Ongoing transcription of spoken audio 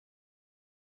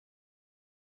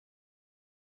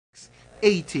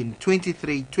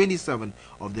18/23/27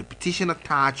 of the petition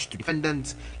attached to the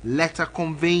defendant's letter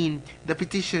conveying the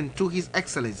petition to His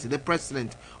Excellency the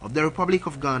President of the Republic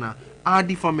of Ghana are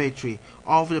defamatory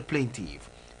of the plaintiff.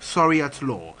 Sorry at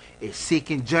law is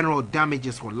seeking general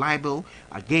damages for libel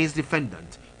against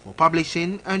defendant for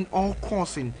publishing and or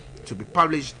causing to be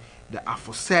published the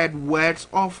aforesaid words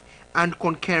of and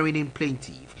concurring in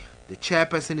plaintiff. The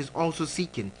chairperson is also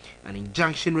seeking an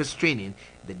injunction restraining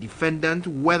the defendant,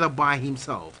 whether by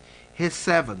himself, his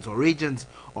servants or agents,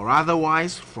 or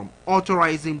otherwise, from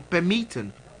authorizing,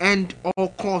 permitting, and or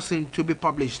causing to be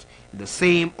published the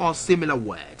same or similar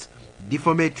words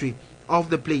defamatory of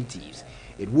the plaintiffs.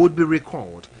 It would be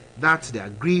recalled that the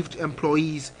aggrieved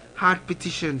employees had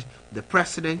petitioned the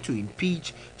president to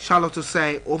impeach Charlotte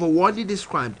Osei over what he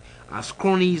described as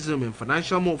cronyism and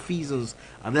financial malfeasance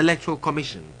at the Electoral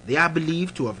Commission. They are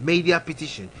believed to have made their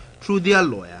petition through their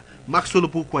lawyer, Maxwell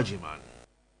Kwajiman.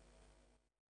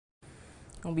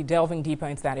 We'll be delving deeper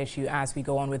into that issue as we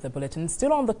go on with the bulletin.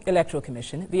 Still on the Electoral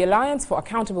Commission, the Alliance for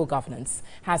Accountable Governance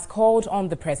has called on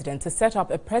the President to set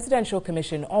up a Presidential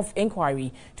Commission of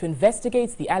Inquiry to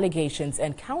investigate the allegations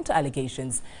and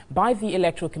counter-allegations by the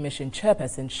Electoral Commission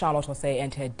Chairperson Charlotte Osei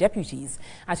and her deputies.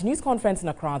 At a news conference in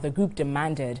Accra, the group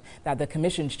demanded that the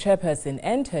Commission's Chairperson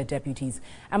and her deputies,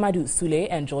 Amadou Sule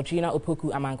and Georgina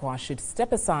Opoku Amankwa, should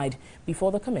step aside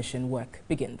before the Commission work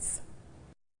begins.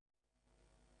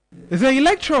 The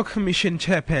Electoral Commission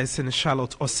Chairperson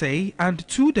Charlotte Osei and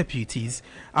two deputies,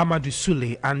 Amadou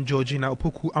Sule and Georgina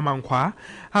Opoku Amankwa,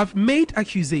 have made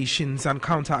accusations and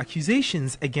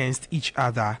counter-accusations against each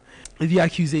other. The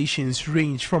accusations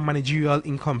range from managerial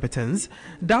incompetence,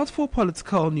 doubtful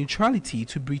political neutrality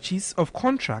to breaches of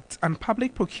Contracts and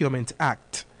Public Procurement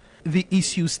Act. The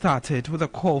issue started with a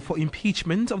call for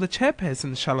impeachment of the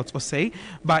Chairperson Charlotte Osei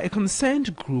by a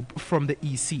concerned group from the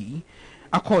EC.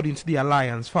 According to the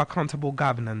Alliance for Accountable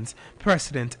Governance,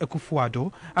 President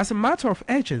Akufo-Addo, as a matter of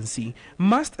urgency,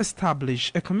 must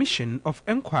establish a commission of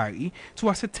inquiry to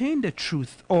ascertain the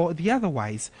truth or the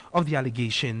otherwise of the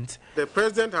allegations. The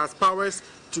President has powers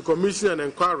to commission an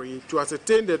inquiry to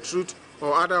ascertain the truth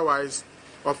or otherwise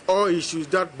of all issues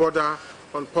that border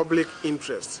on public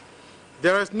interest.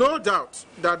 There is no doubt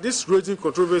that this raising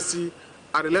controversy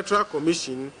at the Electoral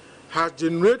Commission has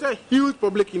generated huge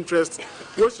public interest,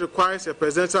 which requires a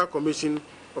presidential commission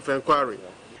of inquiry.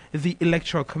 The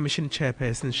Electoral Commission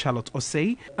Chairperson Charlotte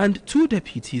Osei and two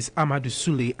deputies, Amadou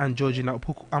Sule and Georgina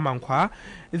Opoku Amankwa,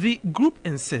 the group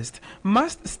insists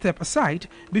must step aside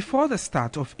before the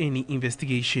start of any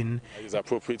investigation. It is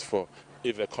appropriate for,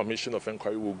 if a commission of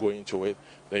inquiry will go into it,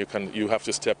 then you have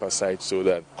to step aside so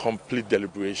that complete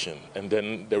deliberation and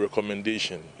then the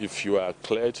recommendation. If you are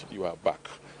cleared, you are back.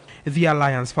 The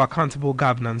Alliance for Accountable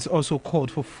Governance also called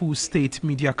for full state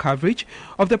media coverage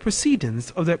of the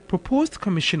proceedings of the proposed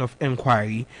Commission of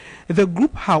Inquiry. The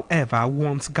group, however,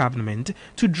 wants government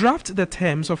to draft the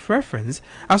terms of reference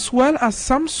as well as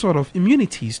some sort of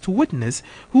immunities to witnesses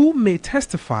who may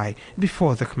testify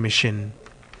before the Commission.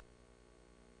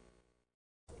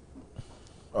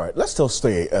 All right, let's still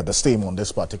stay the same on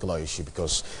this particular issue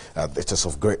because it is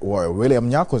of great worry.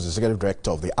 William Nyako is the Executive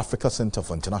Director of the Africa Center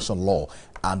for International Law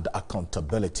and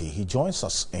Accountability. He joins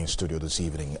us in studio this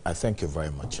evening. I thank you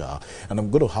very much. And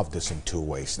I'm going to have this in two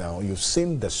ways. Now, you've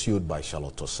seen the suit by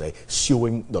Charlotte Osei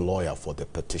suing the lawyer for the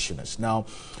petitioners. Now,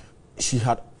 she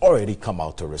had already come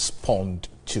out to respond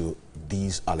to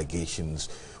these allegations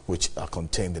which are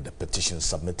contained in the petition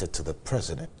submitted to the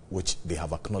President, which they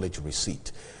have acknowledged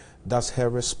receipt. Does her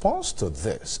response to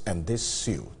this and this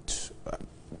suit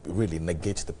really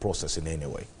negate the process in any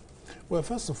way? Well,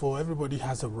 first of all, everybody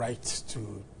has a right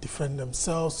to defend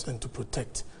themselves and to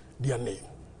protect their name.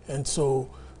 And so,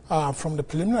 from the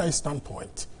preliminary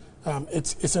standpoint,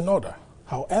 it's in order.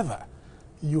 However,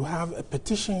 you have a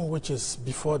petition which is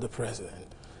before the President,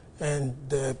 and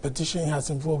the petition has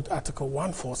invoked Article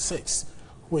 146,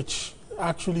 which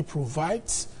actually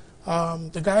provides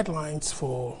the guidelines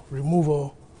for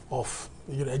removal of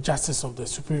a justice of the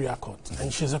Superior Court,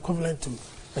 and she's equivalent to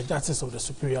a justice of the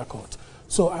Superior Court.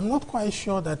 So I'm not quite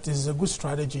sure that this is a good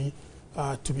strategy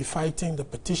to be fighting the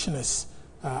petitioners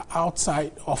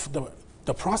outside of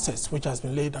the process which has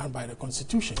been laid down by the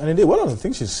Constitution. And indeed, one of the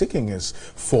things she's seeking is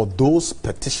for those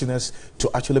petitioners to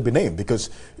actually be named, because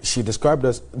she described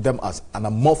them as an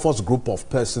amorphous group of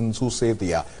persons who say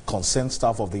they are concerned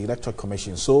staff of the Electoral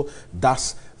Commission. So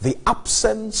does the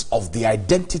absence of the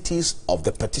identities of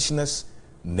the petitioners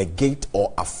negate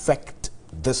or affect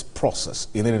this process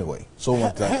in any way? So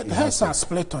heads are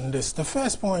split on this. The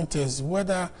first point is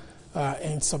whether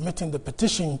in submitting the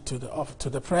petition to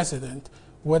the President,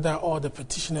 whether all the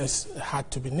petitioners had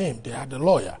to be named. They had a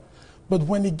lawyer. But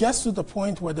when it gets to the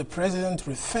point where the president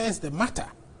refers the matter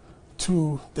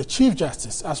to the Chief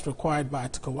Justice as required by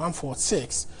Article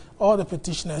 146, all the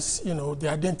petitioners, the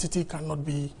identity cannot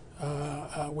be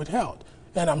withheld.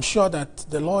 And I'm sure that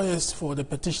the lawyers for the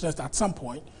petitioners at some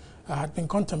point had been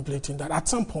contemplating that at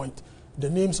some point the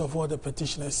names of all the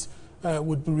petitioners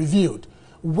would be revealed.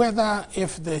 Whether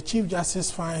if the Chief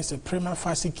Justice finds a prima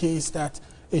facie case that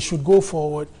it should go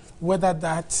forward, whether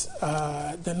that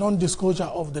the non-disclosure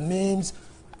of the names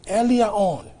earlier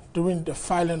on during the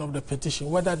filing of the petition,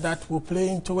 whether that will play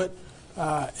into it,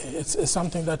 it's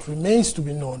something that remains to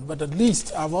be known. But at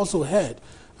least I've also heard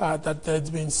that there's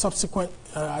been subsequent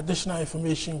additional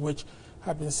information which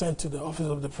had been sent to the Office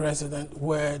of the President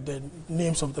where the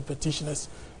names of the petitioners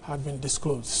had been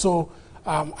disclosed. So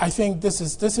I think this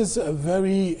is a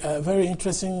very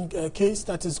interesting case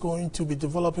that is going to be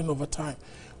developing over time.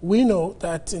 We know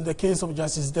that in the case of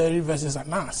Asiedu-Dartey versus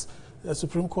Anas, the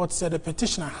Supreme Court said a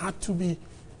petitioner had to be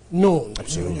known.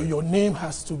 Absolutely. Your name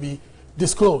has to be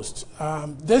disclosed.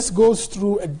 This goes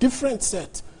through a different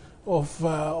set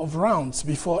of rounds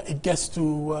before it gets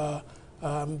to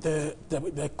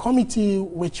the committee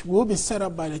which will be set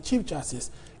up by the Chief Justice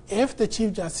if the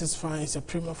Chief Justice finds a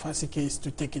prima facie case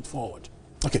to take it forward.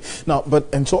 Okay, now,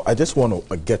 and so I just want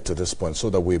to get to this point so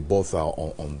that we both are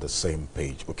on the same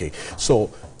page. Okay,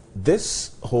 so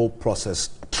this whole process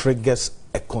triggers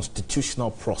a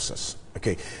constitutional process.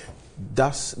 Okay,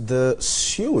 does the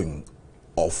suing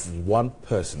of one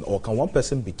person, or can one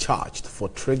person be charged for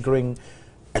triggering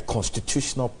a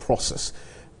constitutional process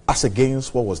as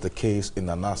against what was the case in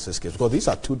Anas's case? Because these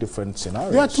are two different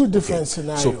scenarios. There are two different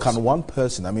scenarios. So can one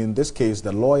person, I mean, in this case,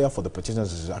 the lawyer for the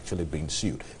petitioners is actually being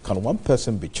sued. Can one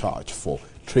person be charged for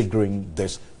triggering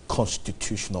this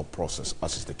constitutional process,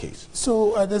 as is the case?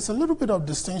 So there's a little bit of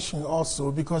distinction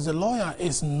also, because the lawyer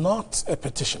is not a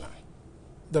petitioner.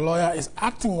 The lawyer is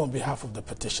acting on behalf of the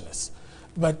petitioners.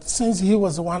 But since he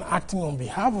was the one acting on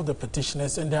behalf of the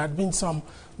petitioners, and there had been some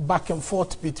back and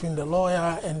forth between the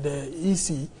lawyer and the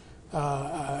EC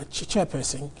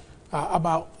chairperson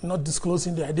about not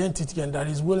disclosing the identity, and that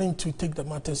he's willing to take the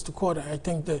matters to court, I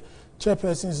think the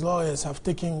chairperson's lawyers have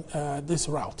taken this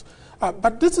route.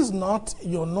 But this is not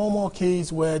your normal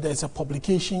case where there's a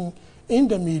publication in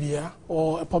the media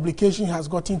or a publication has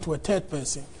gotten to a third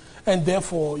person, and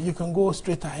therefore you can go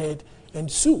straight ahead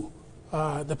and sue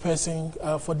the person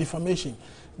for defamation.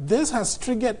 This has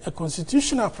triggered a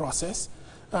constitutional process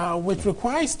which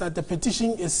requires that the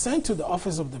petition is sent to the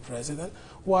Office of the President,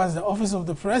 whilst the Office of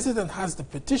the President has the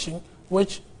petition,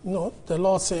 which the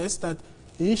law says that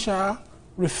he shall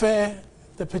refer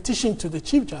the petition to the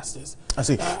Chief Justice. I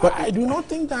see. But I do not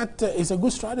think that it's a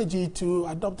good strategy to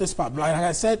adopt this part. Like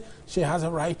I said, she has a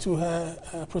right to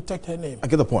protect her name. I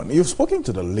get the point. You've spoken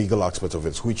to the legal aspect of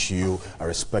it, which I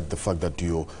respect the fact that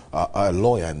you are a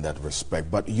lawyer in that respect.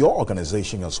 But your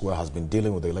organization as well has been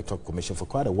dealing with the Electoral Commission for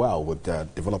quite a while with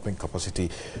developing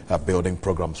capacity building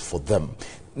programs for them.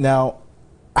 Now,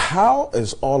 how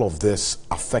is all of this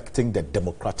affecting the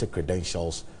democratic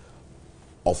credentials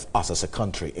of us as a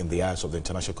country in the eyes of the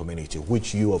international community,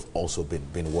 which you have also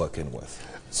been working with?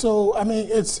 So, I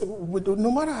mean,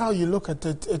 no matter how you look at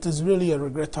it, it is really a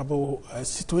regrettable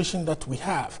situation that we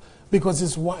have, because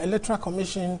this Electoral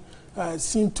Commission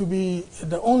seemed to be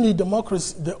the only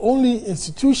democracy, the only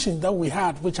institution that we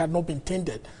had which had not been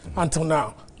tainted until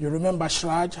now. You remember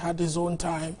Shraj had his own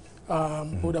time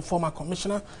with a former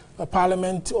commissioner.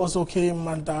 Parliament also came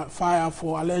under fire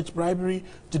for alleged bribery.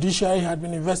 Judiciary had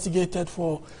been investigated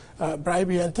for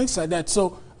bribery and things like that.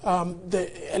 So the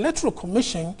Electoral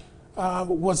Commission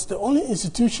was the only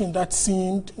institution that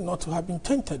seemed not to have been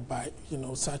tainted by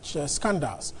such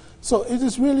scandals. So it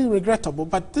is really regrettable,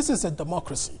 but this is a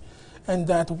democracy, and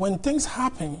that when things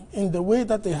happen in the way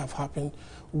that they have happened,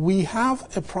 we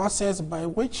have a process by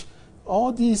which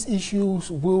all these issues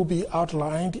will be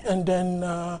outlined, and then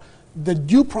the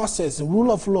due process, the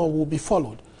rule of law will be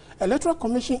followed. Electoral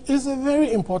Commission is a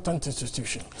very important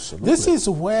institution. Absolutely. This is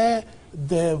where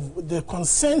the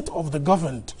consent of the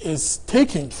governed is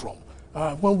taken from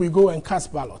when we go and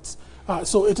cast ballots.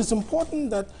 So it is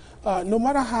important that no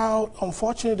matter how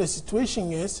unfortunate the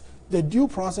situation is, the due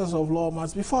process of law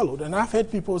must be followed. And I've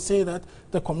heard people say that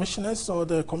the commissioners or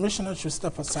the commissioner should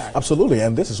step aside. Absolutely,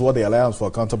 and this is what the Alliance for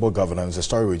Accountable Governance, the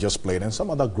story we just played, and some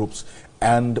other groups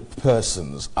and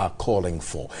persons are calling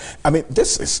for. I mean,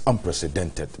 this is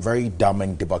unprecedented, very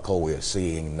damning debacle we're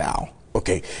seeing now.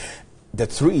 Okay, the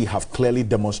three have clearly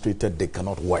demonstrated they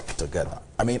cannot work together.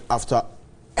 I mean, after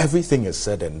everything is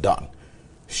said and done,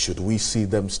 should we see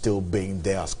them still being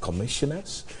there as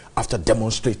commissioners after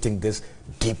demonstrating this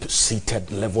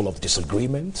deep-seated level of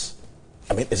disagreement?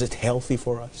 I mean, is it healthy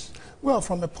for us? Well,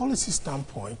 from a policy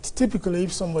standpoint, typically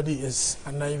if somebody is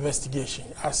under investigation,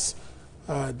 as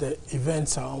the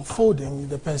events are unfolding,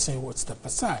 the person would step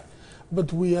aside.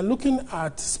 But we are looking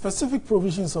at specific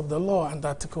provisions of the law under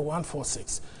Article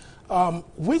 146,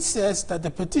 which says that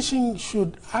the petition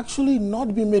should actually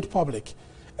not be made public.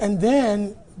 And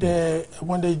then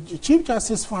when the Chief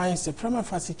Justice finds a prima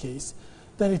facie case,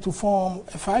 then it will form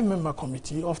a 5-member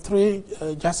committee of 3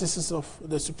 justices of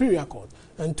the Superior Court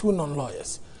and 2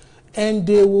 non-lawyers. And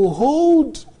they will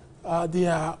hold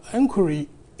their inquiry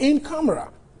in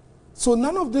camera. So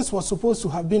none of this was supposed to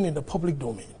have been in the public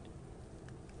domain.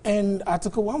 And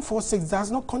Article 146 does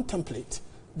not contemplate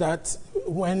that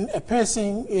when a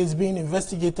person is being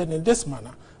investigated in this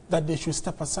manner, that they should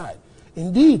step aside.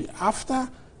 Indeed, after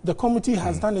the committee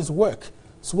has done its work,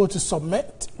 it's supposed to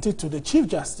submit it to the Chief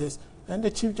Justice, and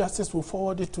the Chief Justice will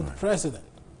forward it to the President.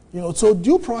 You know, so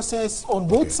due process on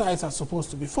both sides are supposed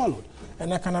to be followed.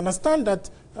 And I can understand that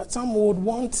some would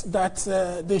want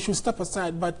that they should step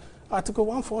aside, but Article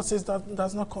 146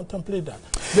 does not contemplate that.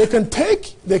 They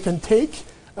can take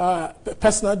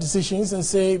personal decisions and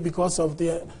say, because of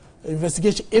the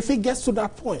investigation, if it gets to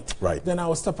that point, then I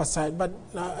will step aside. But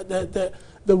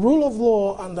the rule of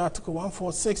law under Article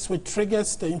 146, which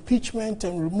triggers the impeachment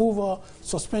and removal,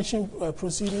 suspension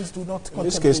proceedings, do not contemplate. In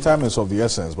this case, time is of the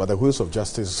essence, but the wheels of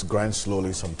justice grind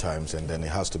slowly sometimes, and then it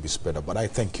has to be sped up. But I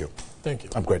thank you. Thank you.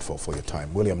 I'm grateful for your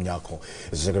time. William Nyako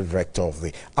is Executive Director of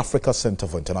the Africa Center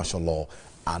for International Law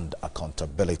and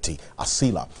Accountability,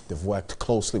 ASILA. They've worked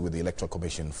closely with the Electoral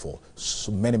Commission for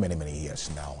so many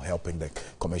years now, helping the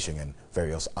Commission in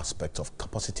various aspects of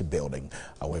capacity building.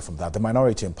 Away from that, the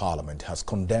minority in Parliament has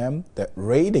condemned the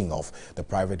raiding of the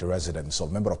private residence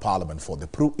of Member of Parliament for the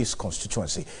Pru East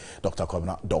constituency, Dr.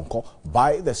 Kwabena Donkor,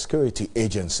 by the security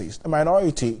agencies. The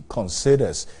minority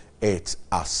considers it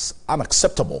as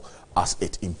unacceptable as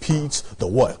it impedes the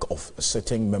work of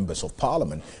sitting members of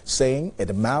Parliament, saying it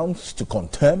amounts to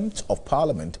contempt of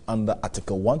Parliament under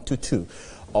Article 122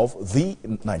 of the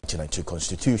 1992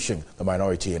 Constitution. The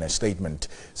minority, in a statement,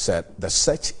 said the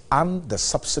search and the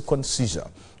subsequent seizure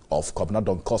of Kwabena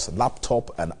Donkor's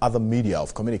laptop and other media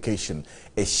of communication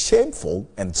is shameful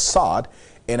and sad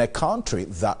in a country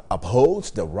that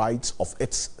upholds the rights of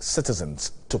its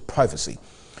citizens to privacy.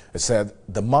 It said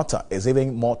the matter is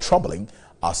even more troubling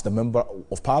as the Member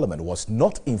of Parliament was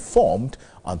not informed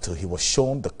until he was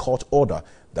shown the court order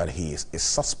that he is a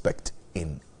suspect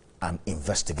in an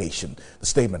investigation. The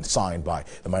statement signed by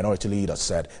the minority leader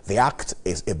said the act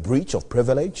is a breach of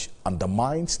privilege,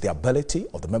 undermines the ability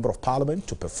of the Member of Parliament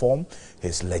to perform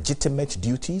his legitimate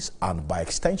duties, and by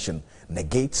extension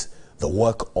negates the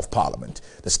work of Parliament.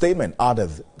 The statement added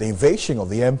the invasion of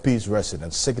the MP's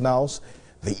residence signals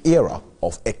the era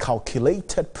of a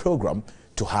calculated program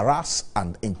to harass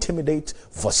and intimidate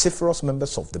vociferous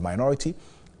members of the minority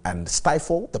and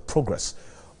stifle the progress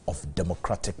of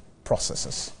democratic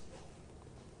processes.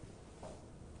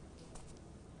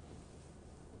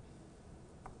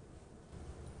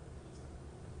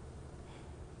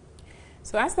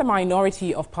 So as the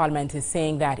minority of Parliament is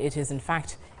saying that it is in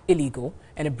fact illegal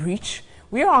and a breach,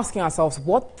 we are asking ourselves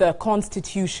what the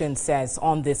Constitution says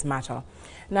on this matter.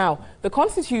 Now, the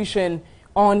Constitution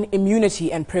on immunity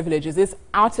and privileges is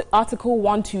Article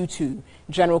 122,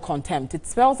 general contempt. It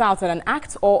spells out that an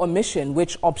act or omission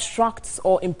which obstructs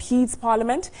or impedes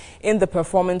Parliament in the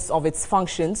performance of its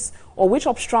functions, or which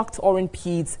obstructs or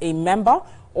impedes a member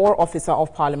or officer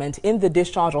of Parliament in the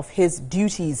discharge of his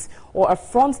duties, or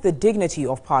affronts the dignity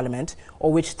of Parliament,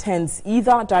 or which tends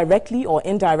either directly or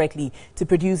indirectly to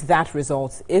produce that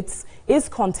result, it is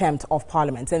contempt of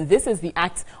Parliament. And this is the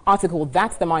Act article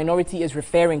that the minority is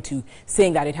referring to,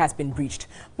 saying that it has been breached.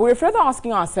 But we're further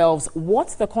asking ourselves what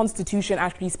the Constitution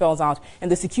actually spells out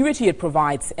and the security it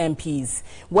provides MPs,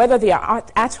 whether they are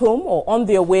at home or on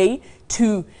their way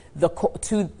to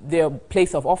their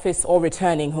place of office or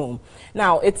returning home.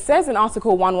 Now, it says in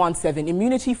Article 117,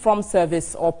 immunity from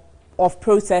service or of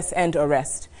process and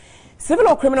arrest. Civil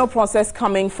or criminal process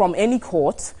coming from any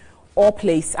court or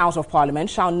place out of Parliament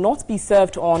shall not be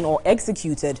served on or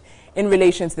executed in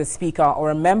relation to the Speaker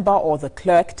or a member or the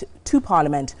clerk to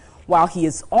Parliament while he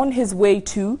is on his way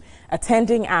to,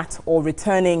 attending at, or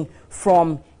returning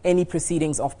from any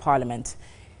proceedings of Parliament.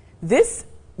 This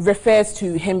refers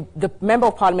to him, the Member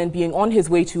of Parliament, being on his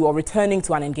way to or returning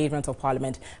to an engagement of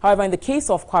Parliament. However, in the case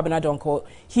of Kwabena Donkor,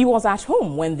 he was at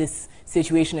home when this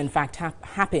situation in fact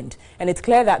happened. And it's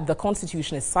clear that the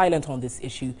Constitution is silent on this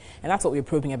issue. And that's what we're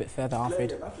probing a bit further,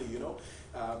 Alfred. You know,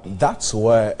 That's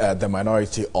where the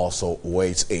minority also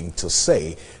weighs in to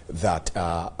say that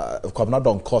Kwabena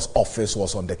Donko's office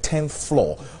was on the 10th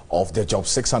floor of the Job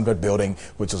 600 building,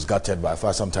 which was gutted by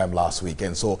fire sometime last week.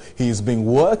 And so he's been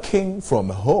working from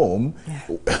home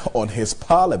on his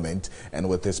parliament and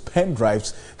with his pen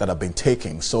drives that have been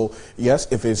taken. So, yes,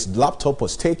 if his laptop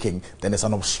was taken, then it's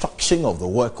an obstruction of the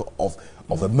work of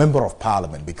a member of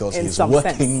parliament, because he's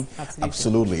working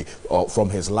absolutely from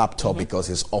his laptop because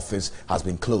his office has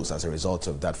been closed as a result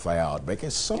of that fire outbreak.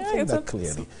 It's something that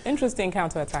clearly... Interesting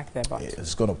counterattack there, but...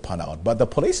 It's going to pan out. But the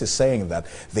police is saying that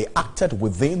they acted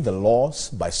within the laws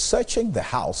by searching the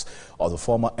house of the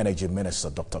former Energy Minister,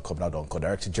 Dr. Kwabena Donko.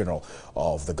 Director General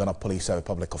of the Ghana Police and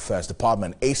Public Affairs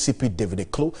Department, ACP David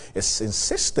Iklu, is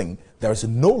insisting there is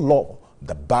no law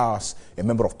that bars a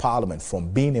member of parliament from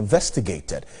being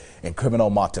investigated in criminal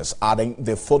matters, adding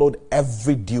they followed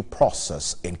every due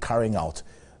process in carrying out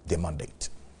their mandate.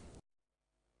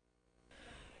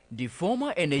 The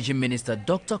former Energy Minister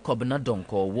Dr. Kwabena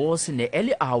Donko was in the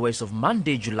early hours of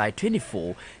Monday, July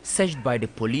 24, searched by the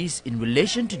police in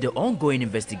relation to the ongoing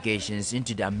investigations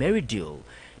into the Ameri deal.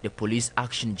 The police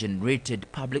action generated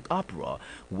public uproar,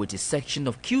 with a section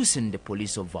accusing the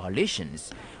police of violations.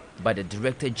 But the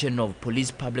Director General of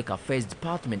Police Public Affairs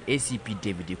Department, ACP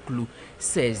David Iklu,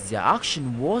 says their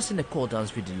action was in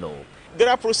accordance with the law. There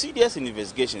are procedures in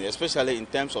investigation, especially in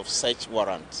terms of search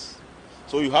warrants.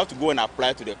 So you have to go and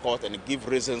apply to the court and give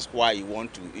reasons why you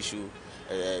want to issue,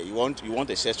 you want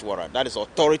a search warrant. That is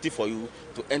authority for you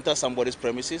to enter somebody's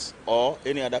premises or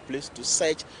any other place to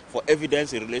search for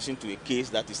evidence in relation to a case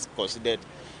that is considered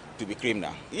to be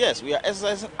criminal. Yes, we are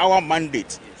exercising our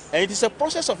mandate, and it is a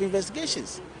process of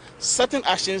investigations. Certain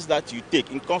actions that you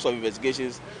take in terms of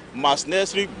investigations must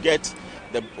necessarily get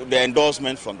the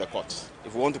endorsement from the court.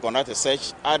 If you want to conduct a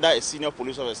search, either a senior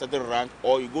police of a certain rank,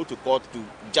 or you go to court to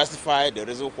justify the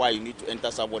reason why you need to enter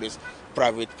somebody's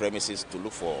private premises to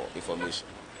look for information.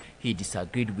 He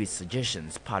disagreed with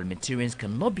suggestions parliamentarians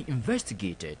cannot be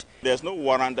investigated. There's no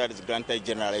warrant that is granted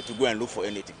generally to go and look for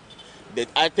anything. The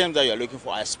items that you are looking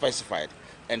for are specified,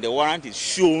 and the warrant is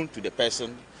shown to the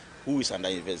person who is under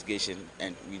investigation,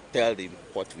 and we tell them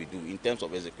what we do in terms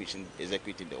of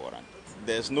executing the warrant.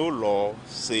 There's no law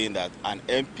saying that an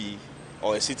MP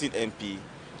or a sitting MP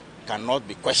cannot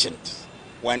be questioned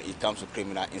when it comes to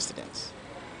criminal incidents.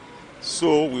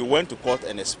 So we went to court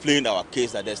and explained our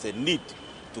case that there's a need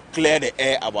to clear the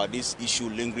air about this issue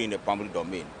lingering in the public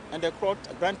domain. And the court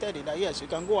granted it that yes, you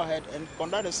can go ahead and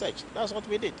conduct a search. That's what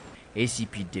we did.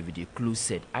 ACP David Iklu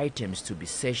said items to be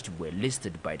searched were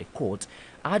listed by the court,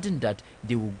 adding that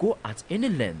they will go at any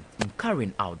length in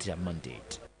carrying out their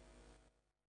mandate.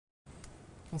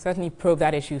 We'll certainly probe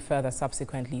that issue further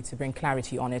subsequently to bring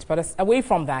clarity on it. But away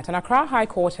from that, an Accra High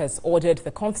Court has ordered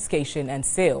the confiscation and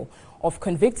sale of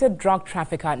convicted drug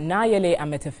trafficker Nayele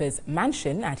Ametefe's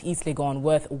mansion at East Legon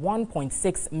worth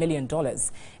 $1.6 million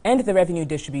and the revenue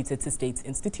distributed to state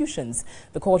institutions.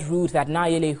 The court ruled that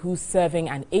Nayele, who's serving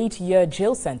an 8-year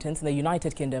jail sentence in the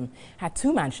United Kingdom, had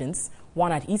 2 mansions,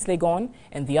 one at East Legon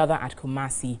and the other at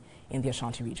Kumasi in the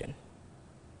Ashanti region.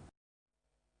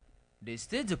 The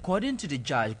state, according to the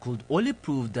judge, could only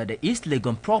prove that the East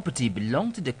Legon property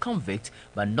belonged to the convict,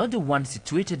 but not the one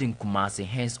situated in Kumasi,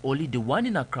 hence only the one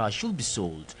in Accra should be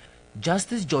sold.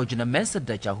 Justice Georgina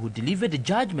Mensah-Dacha, who delivered the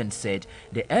judgment, said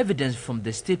the evidence from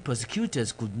the state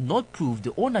prosecutors could not prove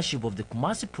the ownership of the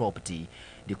Kumasi property.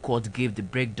 The court gave the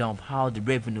breakdown of how the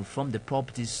revenue from the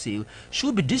property's sale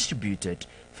should be distributed: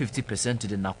 50% to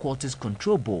the Narcotics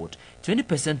Control Board,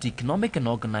 20% to Economic and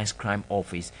Organized Crime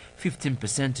Office,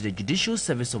 15% to the Judicial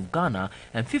Service of Ghana,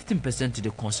 and 15% to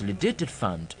the Consolidated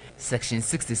Fund. Section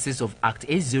 66 of Act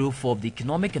 804 of the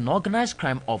Economic and Organized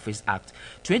Crime Office Act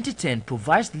 2010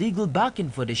 provides legal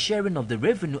backing for the sharing of the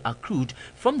revenue accrued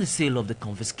from the sale of the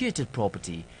confiscated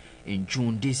property. In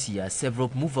June this year,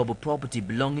 several movable property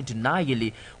belonging to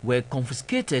Nayele were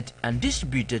confiscated and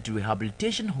distributed to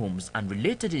rehabilitation homes and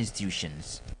related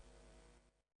institutions.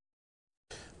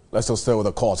 Let's still stay with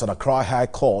the court. And Accra High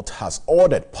Court has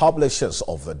ordered publishers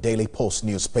of the Daily Post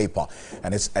newspaper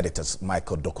and its editors,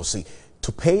 Michael Dokosi,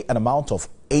 to pay an amount of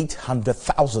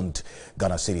 800,000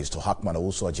 Ghana cedis to Hackman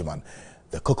Owusu-Agyemang.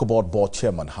 The Cocoa Board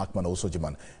chairman, Hackman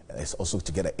Owusu-Agyemang, is also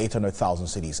to get 800,000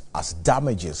 cedis as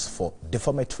damages for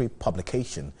defamatory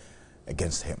publication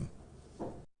against him.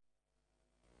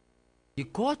 The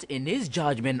court in its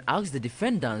judgment asked the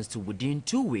defendants to, within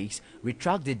 2 weeks,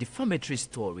 retract the defamatory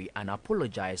story and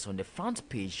apologize on the front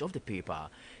page of the paper.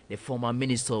 The former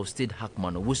Minister of State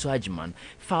Hackman Owusu-Agyeman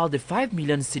filed a 5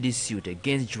 million cedi suit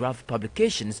against Giraffe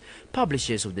Publications,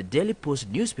 publishers of the Daily Post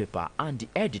newspaper, and the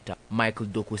editor Michael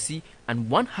Dokosi and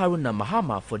one Haruna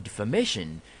Mahama for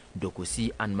defamation.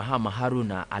 Dokosi and Mahama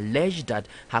Haruna alleged that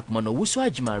Hackman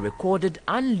Owusu-Agyeman recorded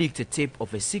and leaked a tape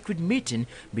of a secret meeting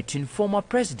between former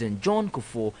President John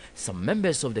Kufuor, some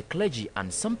members of the clergy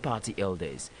and some party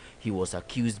elders. He was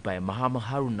accused by Mahama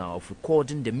Haruna of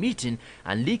recording the meeting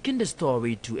and leaking the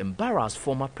story to embarrass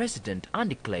former president and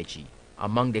the clergy.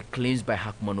 Among the claims by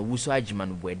Hackman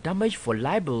Owusu-Agyeman were damage for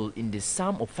libel in the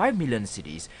sum of 5 million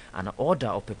cedis and an order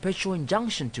of perpetual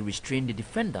injunction to restrain the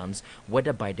defendants,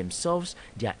 whether by themselves,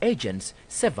 their agents,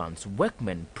 servants,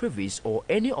 workmen, privies, or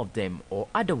any of them, or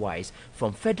otherwise,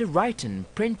 from further writing,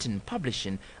 printing,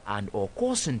 publishing, and or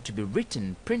causing to be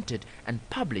written, printed, and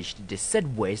published the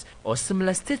said words or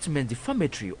similar statements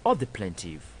defamatory of the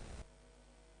plaintiff.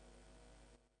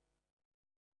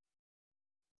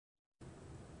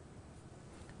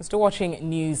 Still watching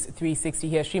News 360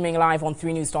 here, streaming live on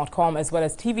 3news.com as well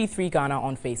as TV3 Ghana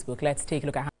on Facebook. Let's take a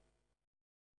look at how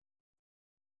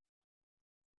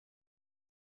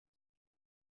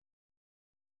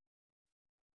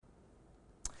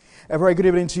A very good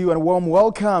evening to you and a warm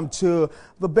welcome to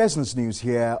the business news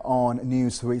here on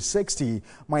News 360.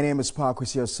 My name is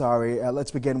Parkwisi Osari.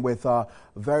 Let's begin with our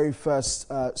very first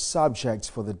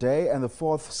subject for the day, and the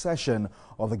fourth session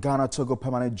of the Ghana-Togo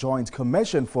Permanent Joint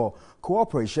Commission for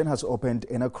Cooperation has opened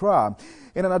in Accra.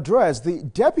 In an address, the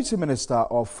Deputy Minister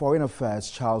of Foreign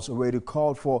Affairs, Charles Asiedu,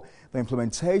 called for the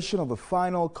implementation of the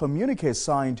final communique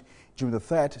signed during the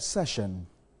third session.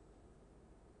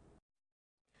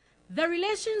 The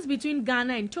relations between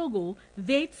Ghana and Togo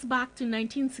dates back to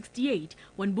 1968,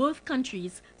 when both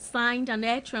countries signed an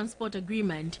air transport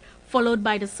agreement, followed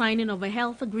by the signing of a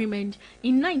health agreement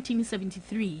in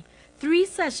 1973. 3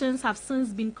 sessions have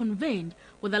since been convened,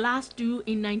 with the last 2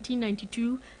 in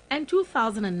 1992 and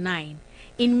 2009.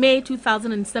 In May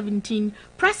 2017,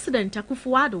 President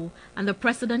Akufo-Addo and the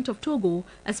President of Togo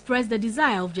expressed the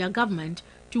desire of their government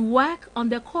to work on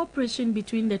the cooperation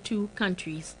between the two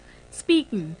countries.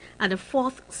 Speaking at the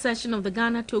 4th session of the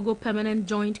Ghana-Togo Permanent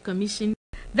Joint Commission,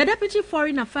 the Deputy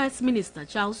Foreign Affairs Minister,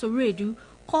 Charles Asiedu,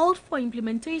 called for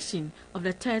implementation of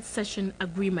the 3rd session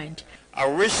agreement. I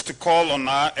wish to call on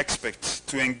our experts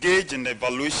to engage in the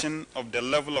evaluation of the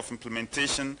level of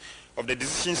implementation of the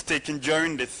decisions taken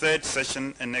during the 3rd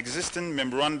session and existing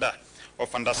memoranda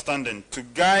of understanding to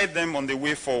guide them on the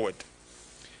way forward,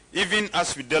 even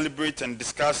as we deliberate and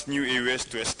discuss new areas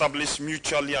to establish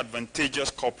mutually advantageous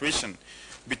cooperation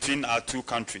between our two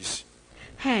countries.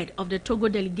 Head of the Togo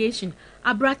delegation,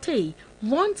 Abrate,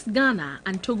 wants Ghana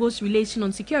and Togo's relation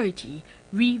on security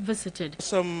revisited.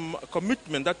 Some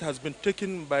commitment that has been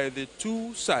taken by the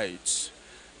two sides,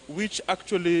 which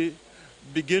actually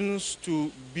begins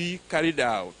to be carried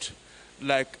out,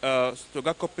 like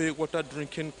Togakope water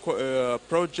drinking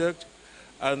project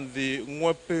and the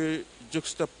Mwepe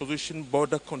juxtaposition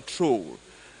border control.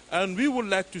 And we would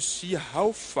like to see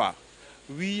how far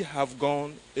we have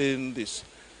gone in this.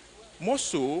 More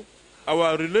so,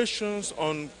 our relations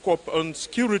on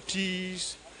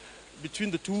securities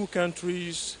between the two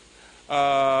countries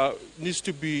needs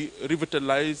to be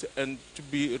revitalized and to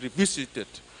be revisited.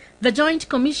 The Joint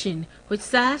Commission, which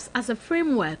serves as a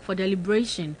framework for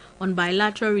deliberation on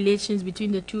bilateral relations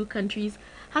between the two countries,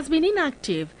 has been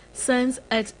inactive since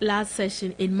its last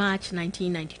session in March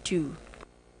 1992.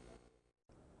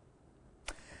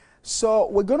 So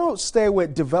we're going to stay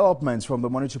with developments from the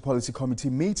Monetary Policy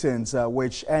Committee meetings,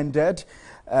 which ended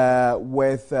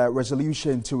with a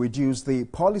resolution to reduce the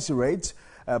policy rate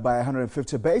by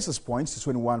 150 basis points to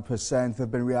 21%. There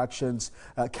have been reactions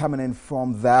coming in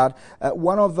from that.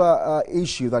 One of the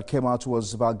issues that came out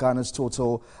was about Ghana's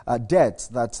total debt.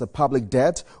 That's the public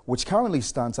debt, which currently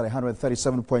stands at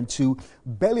 137.2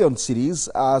 billion cedis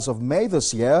as of May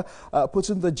this year,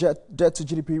 putting the debt to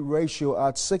GDP ratio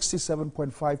at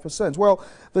 67.5%. Well,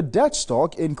 the debt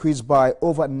stock increased by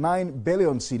over 9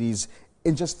 billion cedis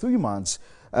in just 3 months.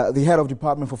 The head of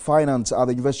Department for Finance at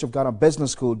the University of Ghana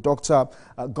Business School, Dr.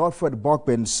 Godfred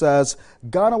Bokbin, says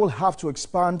Ghana will have to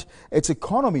expand its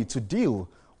economy to deal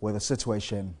with the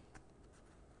situation.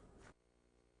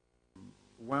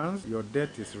 Once your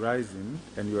debt is rising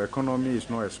and your economy is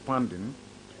not expanding,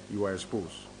 you are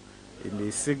exposed. It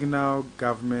may signal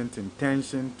government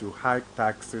intention to hike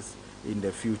taxes in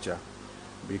the future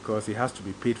because it has to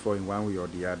be paid for in one way or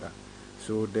the other.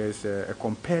 So there's a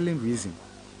compelling reason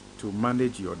to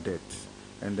manage your debt,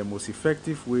 and the most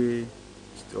effective way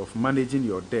of managing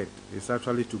your debt is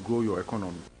actually to grow your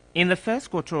economy. In the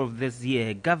first quarter of this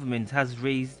year, government has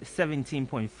raised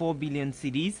 17.4 billion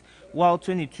cedis, while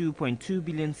 22.2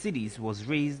 billion cedis was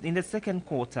raised in the second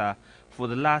quarter. For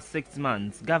the last 6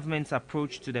 months, government's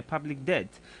approach to the public debt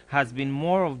has been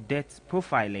more of debt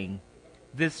profiling.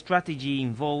 This strategy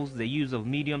involves the use of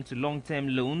medium to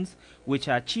long-term loans, which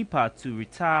are cheaper to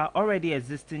retire already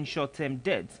existing short-term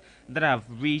debts that have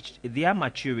reached their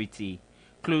maturity.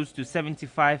 Close to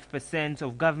 75%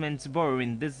 of government's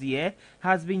borrowing this year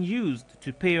has been used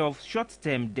to pay off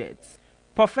short-term debts.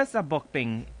 Professor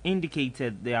Bokpeng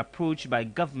indicated the approach by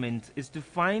government is to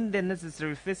find the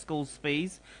necessary fiscal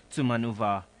space to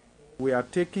maneuver. We are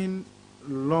taking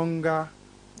longer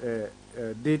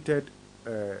dated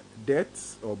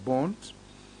debts or bonds,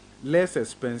 less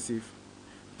expensive,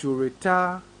 to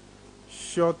retire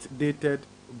short-dated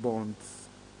bonds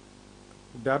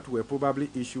that were probably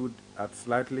issued at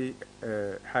slightly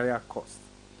higher cost.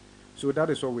 So that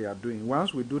is what we are doing.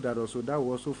 Once we do that also, that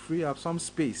will also free up some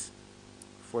space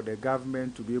for the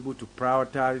government to be able to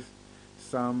prioritize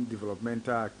some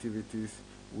developmental activities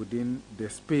within the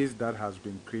space that has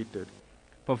been created.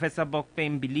 Professor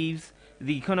Bokpeng believes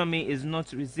the economy is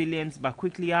not resilient, but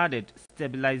quickly added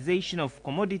stabilization of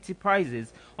commodity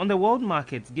prices on the world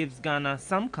market gives Ghana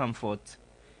some comfort.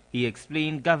 He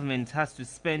explained government has to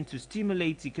spend to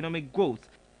stimulate economic growth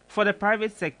for the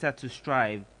private sector to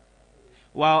strive,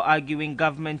 while arguing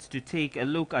government to take a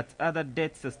look at other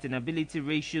debt sustainability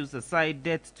ratios aside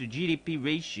debt to GDP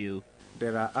ratio.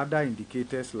 There are other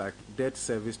indicators like debt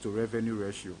service to revenue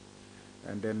ratio.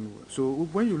 And then, so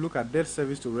when you look at debt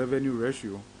service to revenue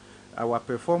ratio, our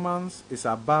performance is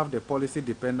above the policy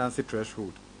dependency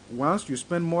threshold. Once you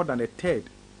spend more than a third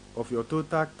of your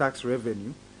total tax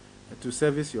revenue to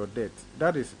service your debt,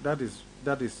 that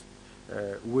is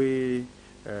way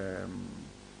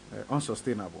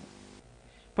unsustainable.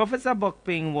 Professor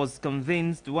Bokpeng was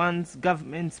convinced once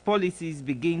government's policies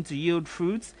begin to yield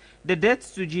fruits, the debt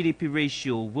to GDP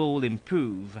ratio will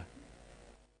improve.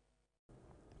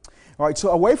 All right,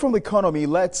 so away from the economy,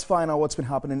 let's find out what's been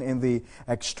happening in the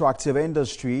extractive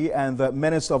industry. And the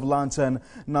Minister of Lands and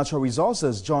Natural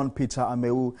Resources, John Peter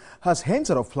Amewu, has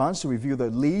hinted of plans to review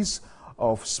the lease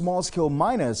of small-scale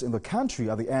miners in the country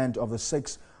at the end of the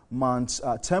 6 months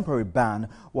temporary ban.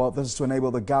 Well, this is to enable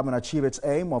the government achieve its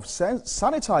aim of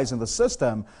sanitizing the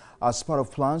system as part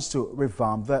of plans to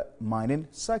revamp the mining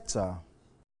sector.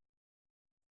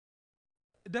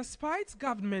 Despite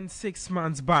government's 6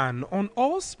 months ban on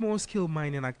all small-scale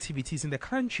mining activities in the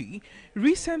country,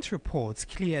 recent reports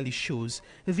clearly shows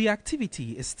the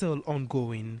activity is still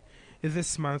ongoing.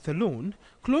 This month alone,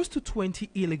 close to 20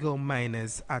 illegal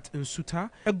miners at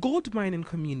Nsuta, a gold mining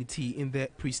community in the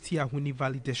Pristiahuni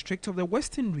Valley district of the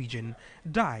Western region,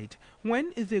 died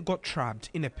when they got trapped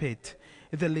in a pit.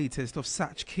 The latest of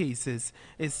such cases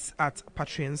is at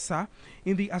Patriensa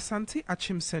in the Asante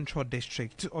Achim Central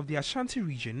District of the Ashanti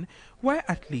region, where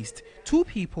at least 2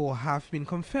 people have been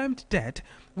confirmed dead,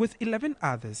 with 11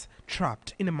 others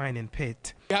trapped in a mining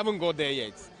pit. We haven't got there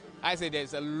yet. I say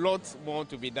there's a lot more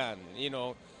to be done. You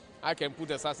know, I can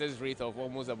put a success rate of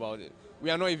almost about it.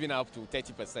 We are not even up to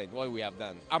 30% what we have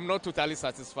done. I'm not totally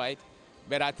satisfied,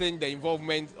 but I think the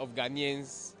involvement of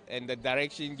Ghanaians and the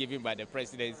direction given by the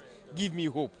president give me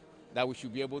hope that we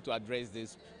should be able to address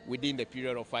this within the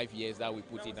period of 5 years that we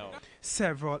put in now.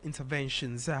 Several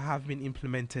interventions have been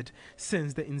implemented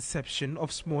since the inception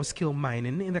of small-scale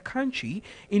mining in the country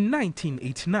in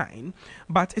 1989,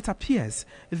 but it appears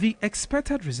the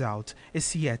expected result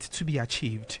is yet to be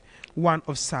achieved. One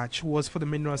of such was for the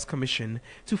Minerals Commission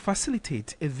to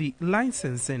facilitate the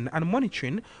licensing and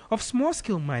monitoring of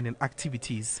small-scale mining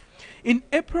activities. In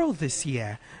April this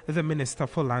year, the Minister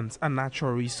for Lands and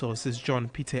Natural Resources, John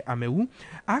Peter Amewu,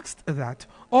 asked that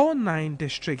all 9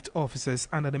 district officers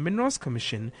under the Minerals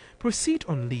Commission proceed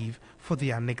on leave for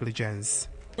their negligence.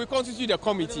 We constitute a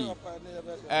committee.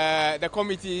 The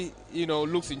committee,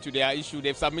 looks into their issue.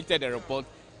 They've submitted a report.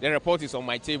 The report is on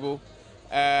my table.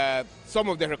 Some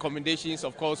of the recommendations,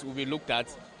 of course, will be looked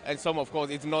at, and some, of course,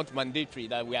 it's not mandatory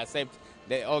that we accept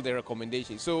all the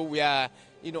recommendations. So we are,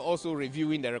 also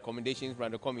reviewing the recommendations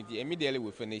from the committee. Immediately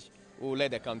we finish, we'll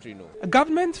let the country know. A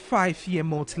government 5-year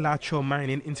multilateral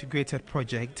mining integrated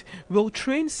project will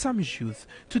train some youth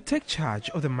to take charge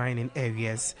of the mining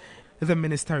areas. The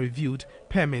minister reviewed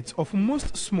permits of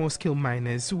most small-scale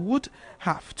miners would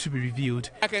have to be reviewed.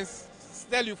 I can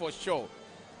tell you for sure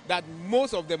that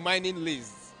most of the mining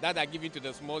lists that are given to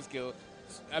the small scale,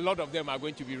 a lot of them are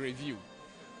going to be reviewed.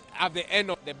 At the end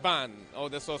of the ban or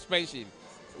the suspension,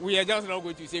 we are just not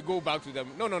going to say go back to them.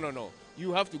 No.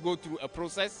 You have to go through a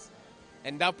process,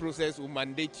 and that process will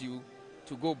mandate you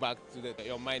to go back to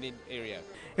your mining area.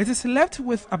 It is left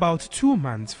with about 2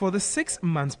 months for the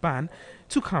 6-month ban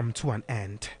to come to an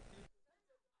end.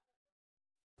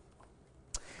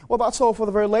 Well, that's all for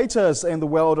the very latest in the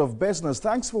world of business.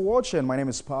 Thanks for watching. My name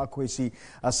is Kwesi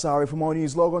Asari. For more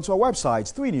news, log on to our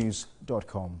website,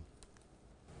 3news.com.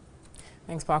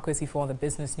 Thanks, Kwesi, for the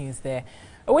business news there.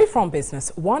 Away from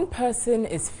business, one person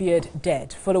is feared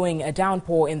dead following a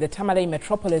downpour in the Tamale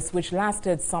metropolis which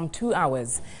lasted some 2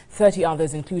 hours. 30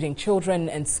 others, including children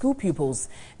and school pupils,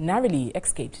 narrowly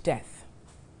escaped death.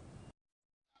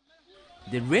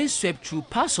 The rain swept through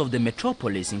parts of the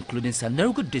metropolis, including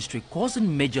Sanergo district,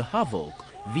 causing major havoc.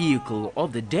 Vehicle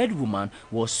of the dead woman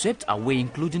was swept away,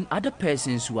 including other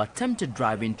persons who attempted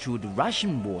driving through the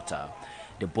rushing water.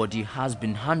 The body has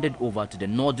been handed over to the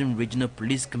Northern Regional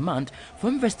Police Command for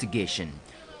investigation.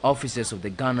 Officers of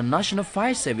the Ghana National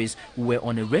Fire Service who were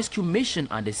on a rescue mission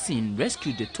at the scene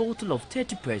rescued a total of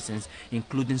 30 persons,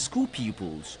 including school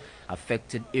pupils.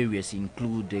 Affected areas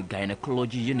include the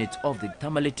gynecology unit of the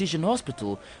Tamale Teaching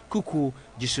Hospital, Kuku,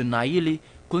 Jisunaili,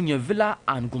 Kunyavilla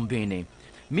and Gumbene.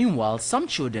 Meanwhile, some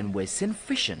children were seen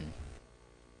fishing.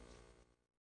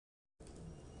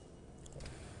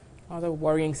 Another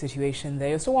worrying situation there.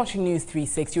 You're still watching News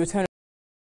 360.